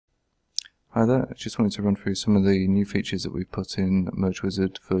Hi there, I just wanted to run through some of the new features that we've put in Merge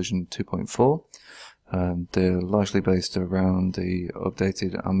Wizard version 2.4. They're largely based around the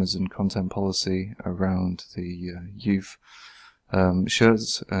updated Amazon content policy around the youth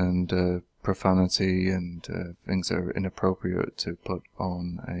shirts and profanity and things that are inappropriate to put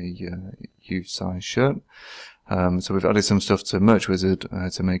on a youth size shirt. So we've added some stuff to Merge Wizard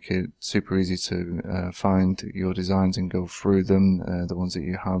to make it super easy to find your designs and go through them, the ones that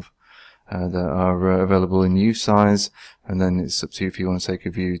you have that are available in youth size, and then it's up to you if you want to take a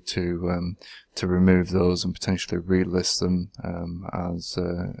view to remove those and potentially relist them as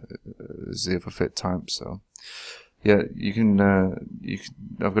the other fit types. So yeah, you can.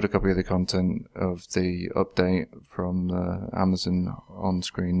 I've got a copy of the content of the update from Amazon on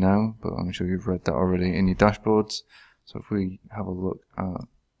screen now, but I'm sure you've read that already in your dashboards. So if we have a look at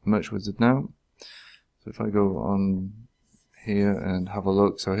Merge Wizard now, so if I go on here and have a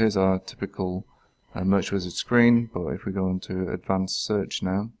look, so here's our typical Merge Wizard screen, but if we go into advanced search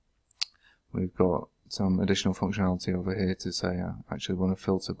now, we've got some additional functionality over here to say I actually want to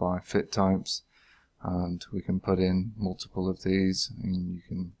filter by fit types, and we can put in multiple of these, and you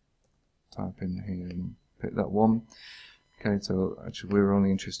can type in here and pick that one. Okay, so actually we're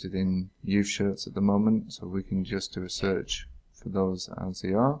only interested in youth shirts at the moment, so we can just do a search for those as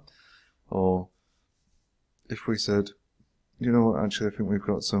they are. Or if we said, you know what, actually I think we've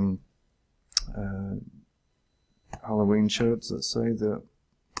got some Halloween shirts, let's say, that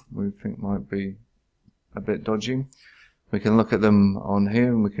we think might be a bit dodgy. We can look at them on here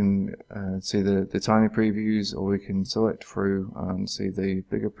and we can see the tiny previews, or we can select through and see the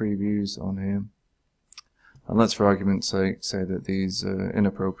bigger previews on here. And let's, for argument's sake, say that these are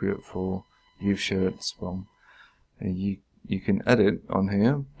inappropriate for youth shirts. Well, you can edit on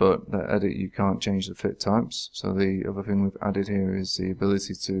here, but that edit you can't change the fit types. So the other thing we've added here is the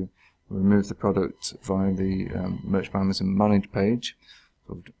ability to remove the product via the Merch by Amazon Manage page.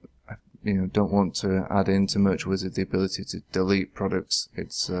 So, don't want to add into Merge Wizard the ability to delete products.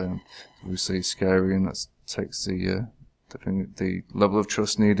 It's obviously scary, and that takes the level of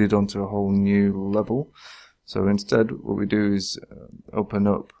trust needed onto a whole new level. So instead, what we do is open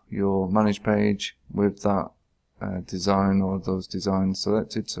up your Manage page with that design or those designs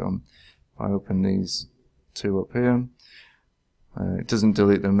selected. So if I open these two up here, it doesn't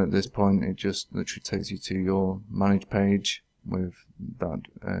delete them at this point, it just literally takes you to your Manage page with that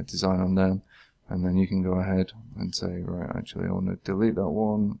design on there, and then you can go ahead and say, right, actually I want to delete that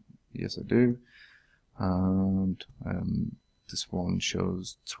one. Yes, I do. And this one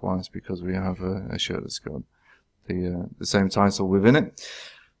shows twice because we have a shirt that's got the same title within it.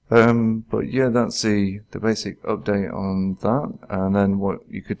 But yeah, that's the basic update on that. And then what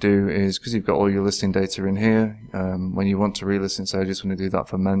you could do is, because you've got all your listing data in here, when you want to relist and say I just want to do that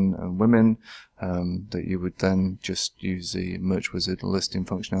for men and women, that you would then just use the Merge Wizard listing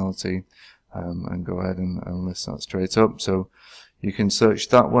functionality and go ahead and list that straight up. So you can search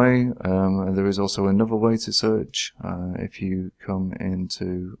that way. And there is also another way to search. If you come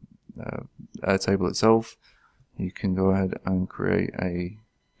into Airtable itself, you can go ahead and create a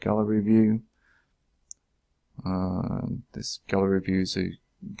gallery view. This gallery view is a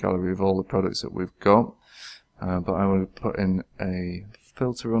gallery of all the products that we've got, but I want to put in a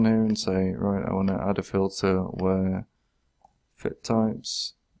filter on here and say, right, I want to add a filter where fit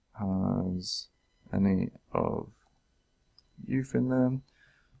types has any of youth in there.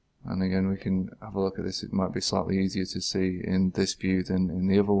 And again, we can have a look at this. It might be slightly easier to see in this view than in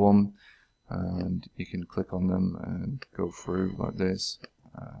the other one, and you can click on them and go through like this.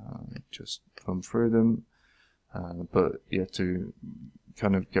 Just thumb through them, but you have to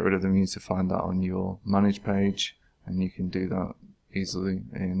kind of get rid of them. You need to find that on your Manage page, and you can do that easily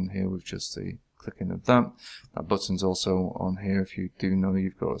in here with just the clicking of that. That button's also on here if you do know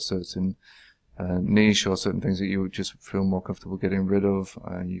you've got a certain niche or certain things that you would just feel more comfortable getting rid of.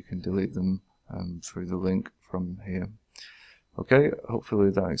 You can delete them through the link from here. Okay, hopefully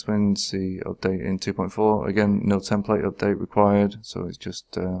that explains the update in 2.4. Again, no template update required, so it's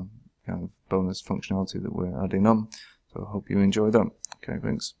just kind of bonus functionality that we're adding on. So I hope you enjoy that. Okay,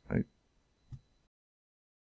 thanks. Bye.